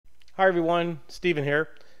Hi everyone, Steven here.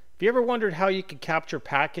 Have you ever wondered how you could capture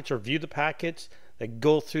packets or view the packets that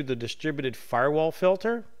go through the distributed firewall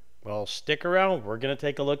filter? Well, stick around. We're going to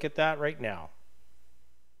take a look at that right now.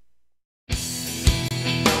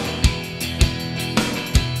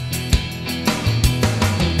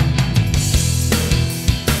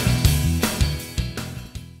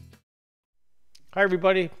 Hi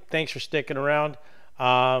everybody, thanks for sticking around.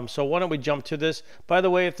 So why don't we jump to this? By the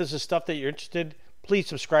way, if this is stuff that you're interested, please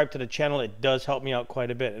subscribe to the channel. It does help me out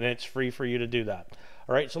quite a bit, and it's free for you to do that.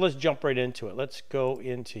 All right, so let's jump right into it. Let's go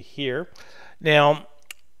into here. Now,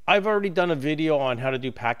 I've already done a video on how to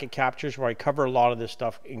do packet captures where I cover a lot of this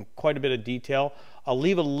stuff in quite a bit of detail. I'll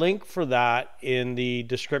leave a link for that in the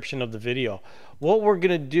description of the video. What we're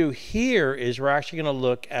going to do here is we're actually going to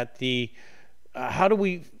look at the how do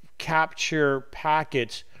we capture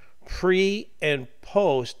packets pre and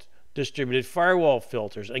post distributed firewall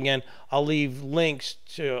filters. Again, I'll leave links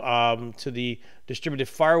to the distributed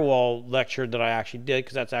firewall lecture that I actually did,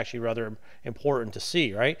 because that's actually rather important to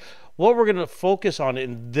see, right? What we're going to focus on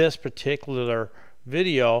in this particular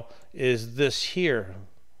video is this here,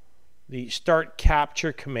 the start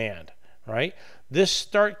capture command, right? This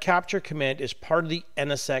start capture command is part of the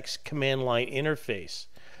NSX command line interface,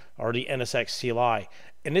 or the NSX CLI.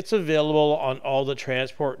 And it's available on all the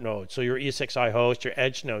transport nodes, so your ESXi host, your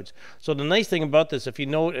edge nodes. So the nice thing about this, if you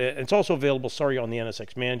know, it's also available, sorry, on the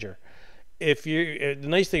NSX Manager. The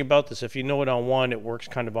nice thing about this, if you know it on one, it works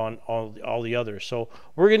kind of on all the others. So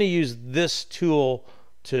we're going to use this tool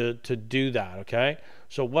to do that, okay?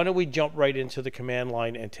 So why don't we jump right into the command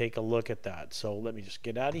line and take a look at that. So let me just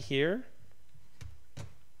get out of here.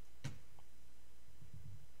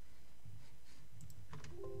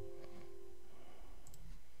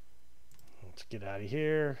 Get out of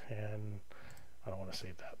here, and I don't want to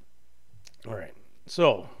save that. All right,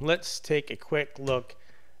 so let's take a quick look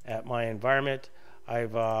at my environment.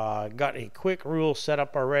 I've got a quick rule set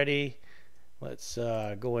up already. Let's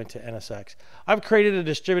go into NSX. I've created a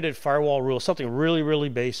distributed firewall rule, something really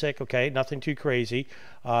basic, okay, nothing too crazy.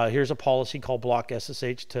 Here's a policy called block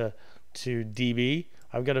SSH to DB.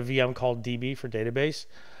 I've got a VM called DB for database,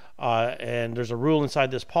 and there's a rule inside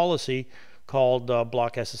this policy called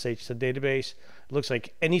block SSH to database. It looks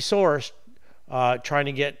like any source trying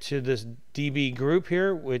to get to this DB group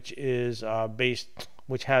here, which is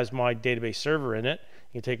which has my database server in it.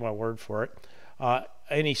 You can take my word for it.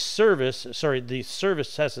 Any service, sorry, the service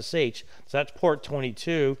SSH, so that's port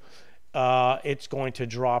 22. It's going to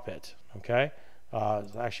drop it. Okay.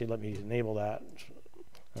 Actually, let me enable that.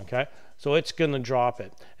 Okay. So it's going to drop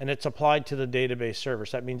it, and it's applied to the database server.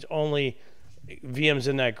 So that means only VMs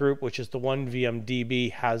in that group, which is the one VM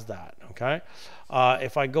DB, has that. Okay.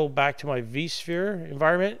 If I go back to my vSphere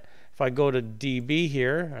environment, if I go to DB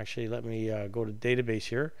here, actually let me go to database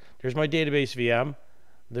here. There's my database VM.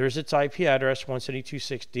 There's its IP address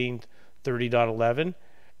 172.16.30.11,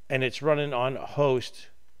 and it's running on host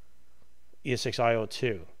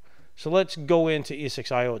ESXi02. So let's go into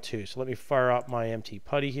ESXi02. So let me fire up my empty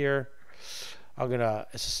putty here. I'm going to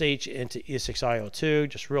SSH into ESXi02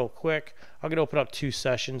 just real quick. I'm going to open up 2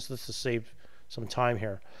 sessions. Let's just save some time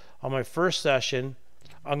here. On my first session,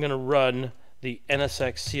 I'm going to run the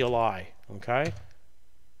NSX CLI, okay?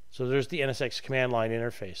 So there's the NSX command line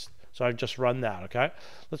interface. So I've just run that, okay?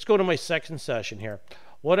 Let's go to my second session here.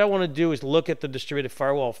 What I want to do is look at the distributed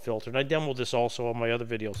firewall filter, and I demoed this also on my other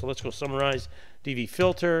video. So let's go summarize DV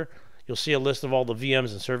filter. You'll see a list of all the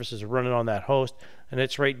VMs and services running on that host, and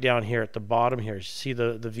it's right down here at the bottom here. You see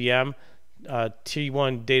the VM,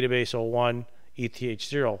 T1 database 01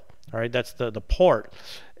 ETH0. All right, that's the port.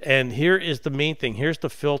 And here is the main thing. Here's the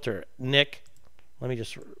filter, NIC. Let me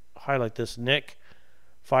just highlight this, NIC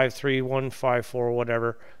 53154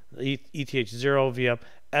 whatever, ETH0 VM,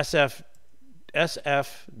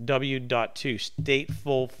 SFW.2,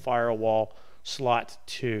 stateful firewall slot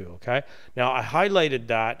 2. Okay, now I highlighted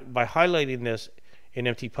that. By highlighting this in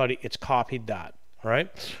empty putty, it's copied that. All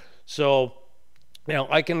right, so now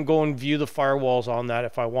I can go and view the firewalls on that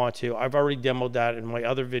if I want to. I've already demoed that in my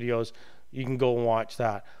other videos. You can go and watch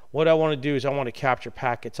that. What I want to do is I want to capture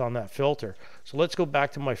packets on that filter. So let's go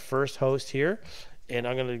back to my first host here, and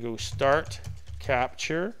I'm going to go start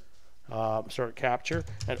capture. And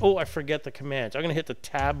oh, I forget the commands. I'm going to hit the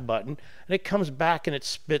tab button, and it comes back and it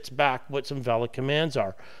spits back what some valid commands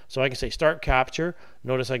are. So I can say start capture.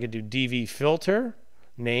 Notice I can do DV filter,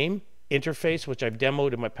 name, interface, which I've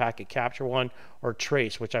demoed in my packet capture one, or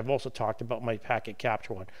trace, which I've also talked about in my packet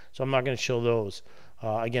capture one. So I'm not going to show those.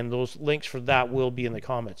 Again, those links for that will be in the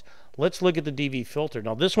comments. Let's look at the DV filter.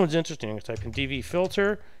 Now this one's interesting. I'm going to type in DV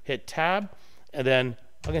filter, hit tab, and then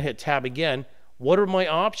I'm going to hit tab again. what are my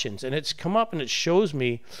options? And it's come up and it shows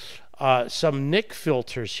me some NIC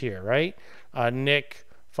filters here, right? NIC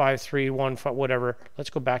 5315, whatever. Let's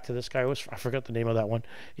go back to this guy. I forgot the name of that one.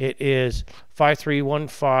 It is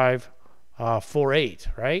 531548,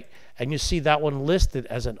 right? And you see that one listed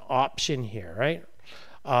as an option here, right?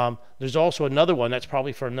 There's also another one that's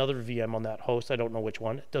probably for another VM on that host. I don't know which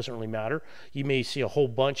one. It doesn't really matter. You may see a whole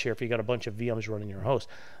bunch here if you got a bunch of VMs running your host.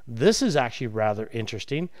 This is actually rather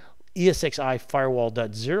interesting. ESXi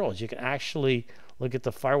firewall.0. You can actually look at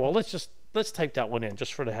the firewall. Let's type that one in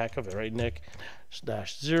just for the heck of it, right? NIC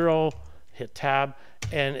 -0, hit tab,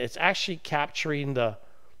 and it's actually capturing the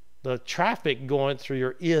traffic going through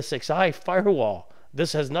your ESXi firewall.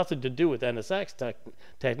 This has nothing to do with NSX,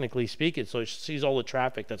 technically speaking, so it sees all the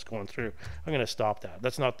traffic that's going through. I'm going to stop that.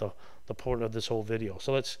 That's not the point of this whole video.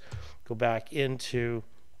 So let's go back into,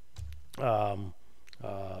 let's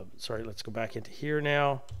go back into here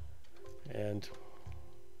now, and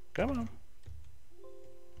come on.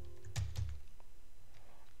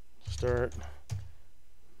 Start,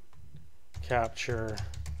 capture,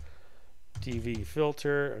 DV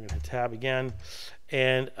filter. I'm going to hit tab again.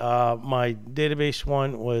 And my database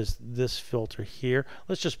one was this filter here.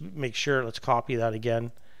 Let's just make sure. Let's copy that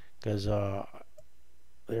again, because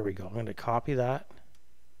there we go. I'm going to copy that,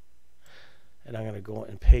 and I'm going to go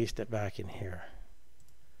and paste it back in here.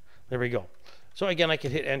 There we go. So again, I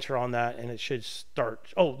can hit enter on that, and it should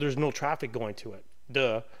start. Oh, there's no traffic going to it.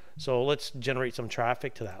 Duh. So let's generate some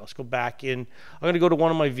traffic to that. Let's go back in. I'm going to go to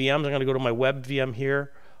one of my VMs. I'm going to go to my web VM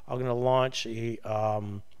here. I'm going to launch a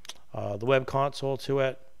the web console to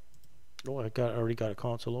it. Oh, I already got a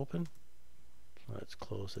console open. Let's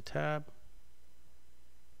close the tab.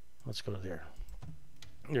 Let's go to there.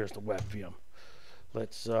 There's the web VM.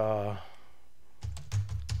 Let's I've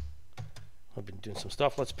been doing some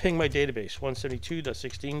stuff. Let's ping my database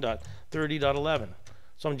 172.16.30.11.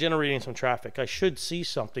 So I'm generating some traffic. I should see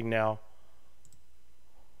something now.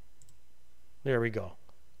 There we go.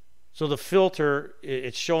 So the filter,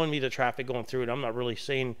 it's showing me the traffic going through it. I'm not really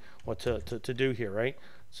saying what to do here, right?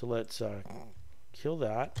 So let's kill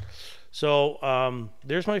that. So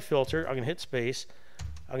there's my filter. I'm going to hit space.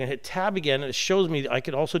 I'm going to hit tab again. And it shows me that I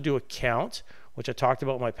could also do a count, which I talked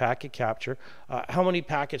about in my packet capture. How many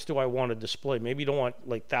packets do I want to display? Maybe you don't want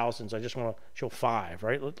like thousands. I just want to show 5,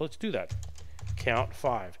 right? Let's do that. Count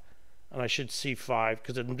 5. And I should see 5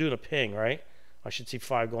 because I'm doing a ping, right? I should see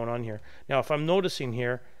 5 going on here. Now, if I'm noticing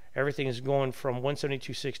here, everything is going from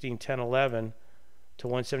 172.16.10.11 to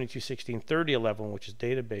 172.16.30.11, which is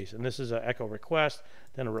database. And this is an echo request,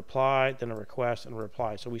 then a reply, then a request, and a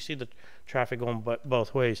reply. So we see the traffic going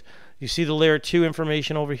both ways. You see the layer 2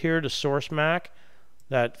 information over here, the source MAC,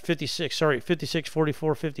 that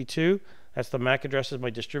 564452. That's the MAC address of my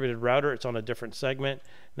distributed router. It's on a different segment.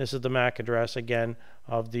 This is the MAC address again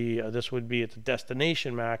of the, this would be at the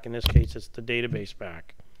destination MAC. In this case, it's the database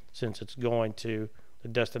MAC, since it's going to the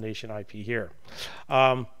destination IP here.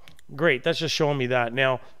 Great, that's just showing me that.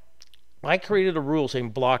 Now, I created a rule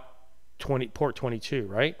saying block 20, port 22,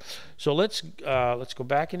 right? So let's go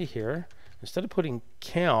back into here. Instead of putting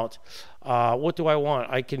count, what do I want?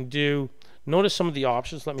 I can do, notice some of the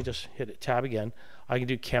options. Let me just hit it, tab again. I can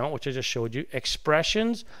do count, which I just showed you.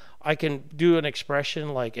 Expressions, I can do an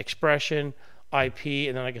expression like expression IP,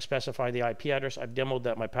 and then I can specify the IP address. I've demoed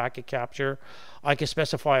that in my packet capture. I can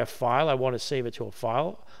specify a file. I want to save it to a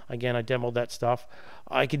file. Again, I demoed that stuff.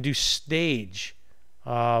 I can do stage,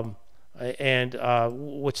 what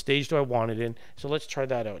stage do I want it in? So let's try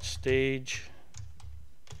that out. Stage,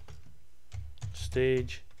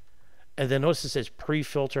 and then notice it says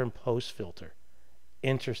pre-filter and post-filter.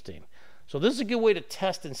 Interesting. So this is a good way to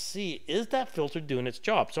test and see, is that filter doing its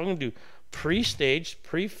job? So I'm going to do pre-stage,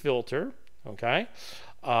 pre-filter. Okay,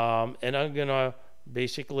 and I'm gonna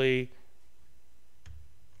basically,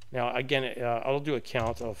 now again, I'll do a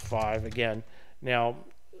count of 5 again. Now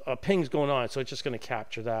a ping's going on, so it's just gonna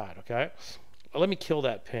capture that. Okay, let me kill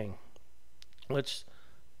that ping. Let's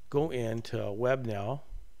go into web now.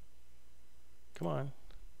 Come on,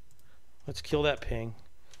 let's kill that ping.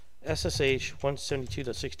 SSH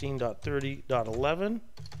 172.16.30.11,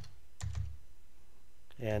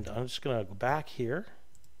 and I'm just gonna go back here.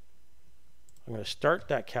 I'm going to start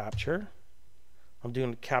that capture. I'm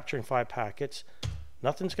doing capturing 5 packets.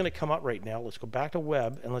 Nothing's going to come up right now. Let's go back to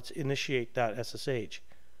web and let's initiate that SSH.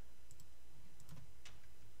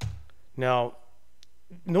 Now,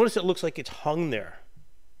 notice it looks like it's hung there.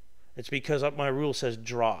 It's because my rule says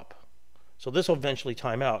drop. So this will eventually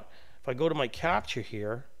time out. If I go to my capture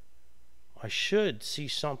here, I should see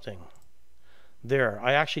something. There,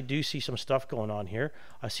 I actually do see some stuff going on here.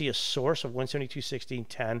 I see a source of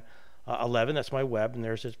 172.16.10. 11. That's my web, and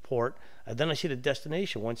there's its port. And then I see the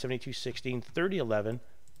destination, 172.16.30.11,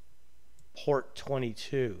 port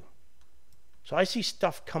 22. So I see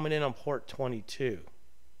stuff coming in on port 22,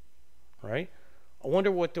 right? I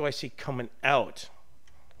wonder what do I see coming out.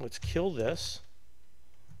 Let's kill this.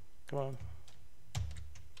 Come on.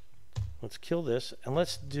 Let's kill this, and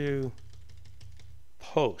let's do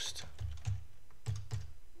post.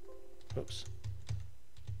 Oops.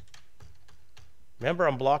 Remember,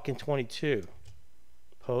 I'm blocking 22.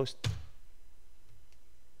 Post.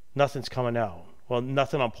 Nothing's coming out. Well,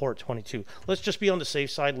 nothing on port 22. Let's just be on the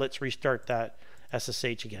safe side. Let's restart that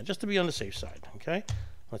SSH again, just to be on the safe side, okay?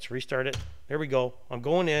 Let's restart it. There we go. I'm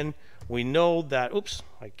going in. We know that, oops,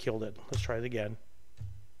 I killed it. Let's try it again.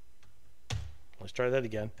 Let's try that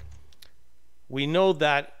again. We know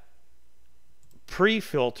that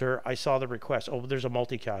pre-filter, I saw the request. Oh, there's a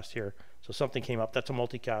multicast here. So something came up. That's a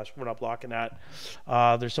multicast. We're not blocking that.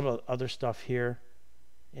 There's some other stuff here.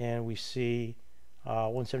 And we see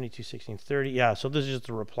 172.16.30. Yeah, so this is just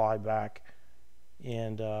a reply back.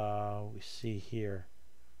 And we see here.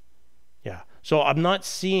 Yeah, so I'm not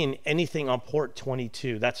seeing anything on port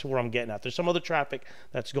 22. That's where I'm getting at. There's some other traffic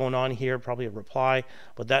that's going on here, probably a reply,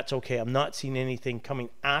 but that's okay. I'm not seeing anything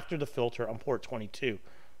coming after the filter on port 22.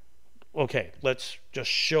 Okay, let's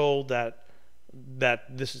just show that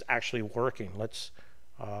this is actually working. Let's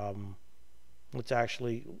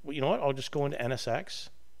actually, you know what? I'll just go into NSX.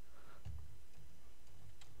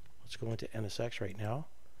 Let's go into NSX right now.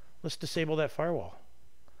 Let's disable that firewall.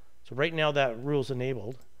 So right now that rule is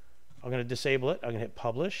enabled. I'm going to disable it. I'm going to hit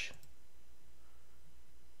publish.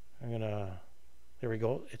 There we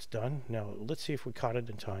go. It's done. Now let's see if we caught it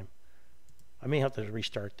in time. I may have to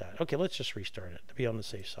restart that. Okay, let's just restart it to be on the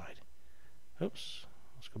safe side. Oops.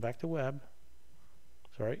 Let's go back to web.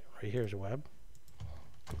 Sorry, right here's a web.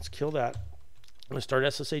 Let's kill that. Let's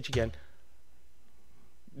start SSH again.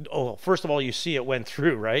 Oh, first of all, you see it went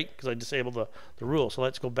through, right? Because I disabled the rule. So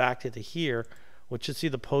let's go back to here, which should see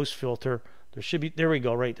the post filter. There should be, there we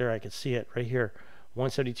go, right there. I can see it right here.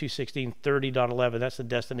 172.16.30.11. That's the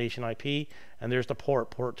destination IP. And there's the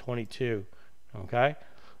port 22. Okay.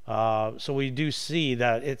 So we do see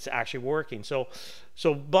that it's actually working. So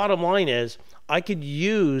bottom line is I could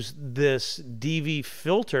use this DV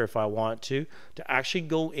filter if I want to actually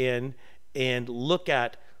go in and look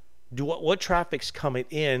at what traffic's coming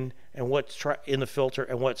in and what's in the filter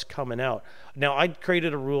and what's coming out. Now I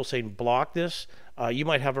created a rule saying block this. You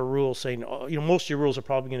might have a rule saying, most of your rules are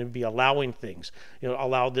probably going to be allowing things.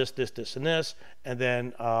 Allow this, this, this, and this, and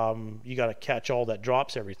then you got to catch all that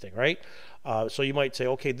drops everything, right? So you might say,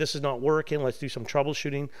 okay, this is not working. Let's do some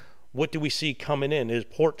troubleshooting. What do we see coming in? Is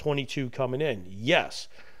port 22 coming in? Yes.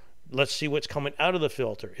 Let's see what's coming out of the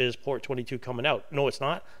filter. Is port 22 coming out? No, it's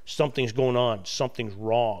not. Something's going on. Something's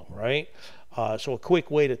wrong, right? So a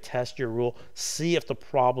quick way to test your rule, see if the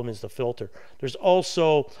problem is the filter. There's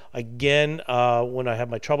also, again, when I have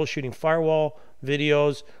my troubleshooting firewall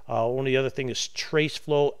videos, one of the other things is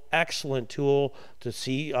TraceFlow, excellent tool to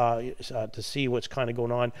see what's kind of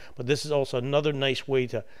going on. But this is also another nice way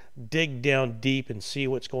to dig down deep and see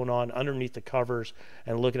what's going on underneath the covers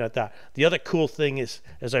and looking at that. The other cool thing is,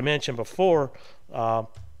 as I mentioned before,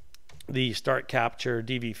 the start capture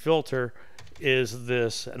DV filter is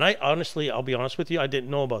this, and I'll be honest with you, I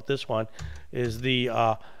didn't know about this one, is the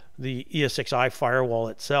ESXi firewall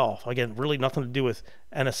itself. Again, really nothing to do with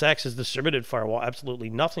NSX's distributed firewall,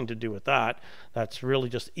 absolutely nothing to do with that. That's really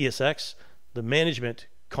just ESX, the management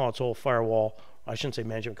console firewall. I shouldn't say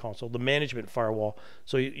management console, the management firewall.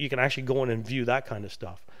 So you can actually go in and view that kind of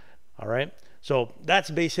stuff. All right, so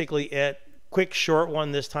that's basically it. Quick, short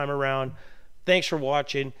one this time around. Thanks for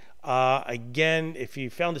watching. Again, if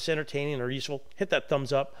you found this entertaining or useful, hit that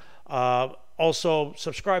thumbs up. Also,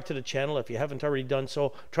 subscribe to the channel if you haven't already done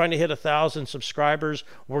so. Trying to hit 1,000 subscribers.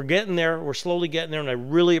 We're getting there. We're slowly getting there, and I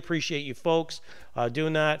really appreciate you folks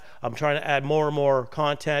doing that. I'm trying to add more and more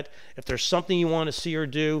content. If there's something you want to see or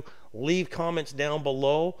do, leave comments down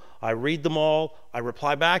below. I read them all. I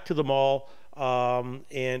reply back to them all.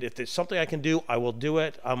 And if there's something I can do, I will do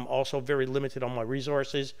it. I'm also very limited on my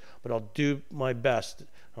resources, but I'll do my best.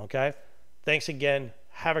 Okay? Thanks again.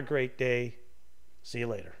 Have a great day. See you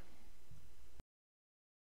later.